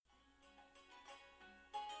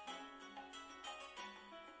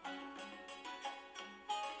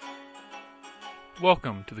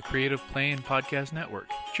Welcome to the Creative Play and Podcast Network.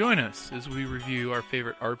 Join us as we review our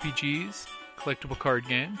favorite RPGs, collectible card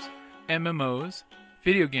games, MMOs,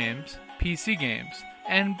 video games, PC games,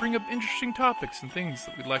 and bring up interesting topics and things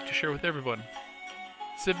that we'd like to share with everyone.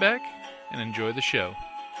 Sit back and enjoy the show.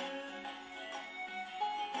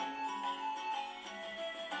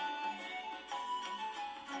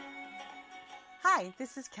 Hi,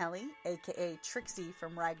 this is Kelly, aka Trixie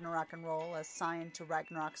from Ragnarok and Roll, a Scion to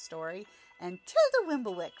Ragnarok story, and Tilda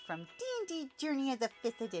Wimblewick from D&D Journey of the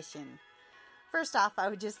 5th Edition. First off, I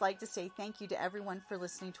would just like to say thank you to everyone for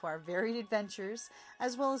listening to our varied adventures,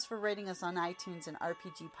 as well as for rating us on iTunes and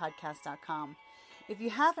RPGpodcast.com. If you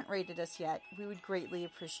haven't rated us yet, we would greatly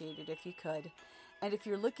appreciate it if you could. And if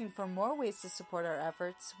you're looking for more ways to support our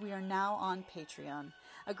efforts, we are now on Patreon,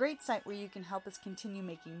 a great site where you can help us continue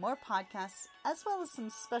making more podcasts, as well as some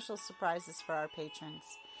special surprises for our patrons.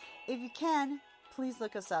 If you can, please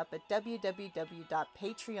look us up at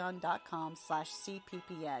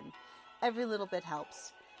www.patreon.com/cppn. Every little bit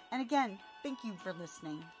helps. And again, thank you for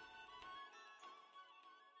listening.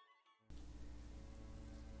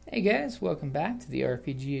 Hey guys, welcome back to the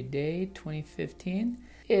RPG A Day 2015.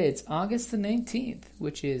 It's August the 19th,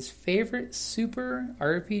 which is Favorite Super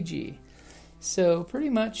RPG. So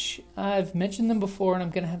pretty much, I've mentioned them before and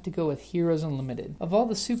I'm going to have to go with Heroes Unlimited. Of all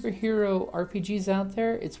the superhero RPGs out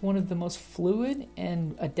there, it's one of the most fluid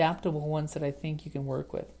and adaptable ones that I think you can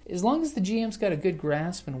work with. As long as the GM's got a good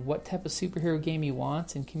grasp on what type of superhero game he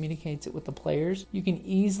wants and communicates it with the players, you can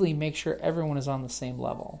easily make sure everyone is on the same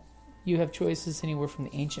level. You have choices anywhere from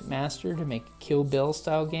the Ancient Master to make Kill Bill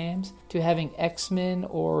style games, to having X-Men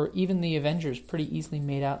or even the Avengers pretty easily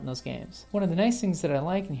made out in those games. One of the nice things that I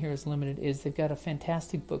like in Heroes Limited is they've got a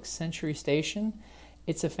fantastic book, Century Station.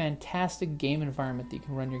 It's a fantastic game environment that you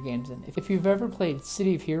can run your games in. If you've ever played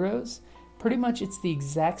City of Heroes, pretty much it's the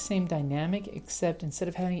exact same dynamic, except instead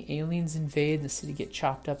of having aliens invade the city get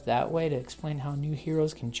chopped up that way to explain how new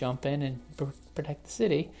heroes can jump in and protect the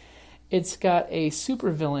city, it's got a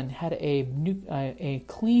supervillain had a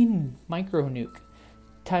clean micro nuke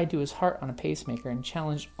tied to his heart on a pacemaker and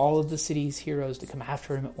challenged all of the city's heroes to come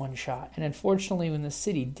after him at one shot. And unfortunately, when the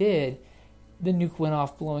city did, the nuke went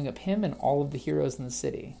off, blowing up him and all of the heroes in the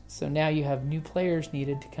city. So now you have new players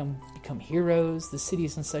needed to become heroes. The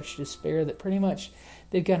city's in such despair that pretty much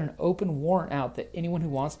they've got an open warrant out that anyone who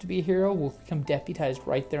wants to be a hero will become deputized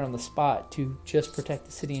right there on the spot to just protect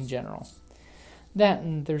the city in general. That,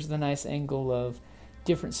 and there's the nice angle of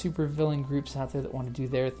different supervillain groups out there that want to do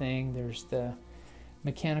their thing. There's the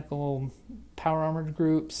mechanical power armored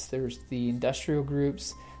groups. There's the industrial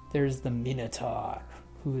groups. There's the Minotaur,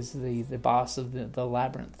 who is the boss of the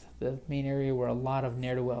Labyrinth, the main area where a lot of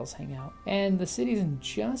ne'er-do-wells hang out. And the city's in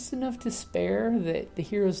just enough to spare that the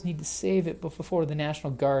heroes need to save it before the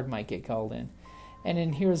National Guard might get called in. And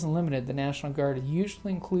in Heroes Unlimited, the National Guard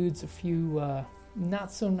usually includes a few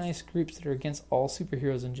not so nice groups that are against all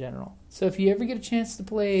superheroes in general. So if you ever get a chance to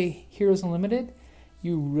play Heroes Unlimited,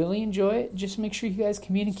 you really enjoy it, just make sure you guys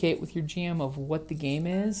communicate with your GM of what the game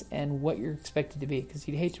is and what you're expected to be, because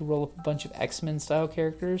you'd hate to roll up a bunch of X-Men style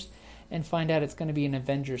characters and find out it's going to be an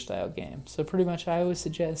Avengers style game. So pretty much I always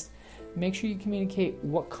suggest make sure you communicate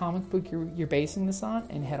what comic book you're basing this on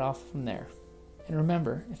and head off from there. And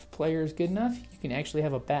remember, if a player is good enough, you can actually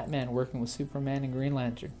have a Batman working with Superman and Green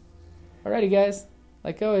Lantern. Alrighty guys,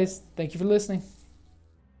 like always, thank you for listening.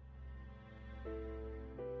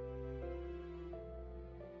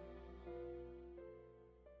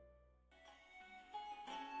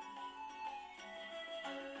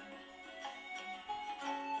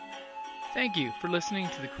 Thank you for listening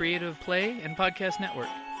to the Creative Play and Podcast Network.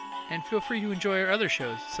 And feel free to enjoy our other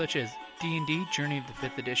shows, such as D&D Journey of the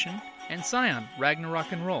 5th Edition and Scion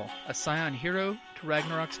Ragnarok and Roll, a Scion hero to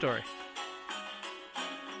Ragnarok story.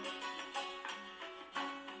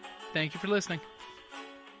 Thank you for listening.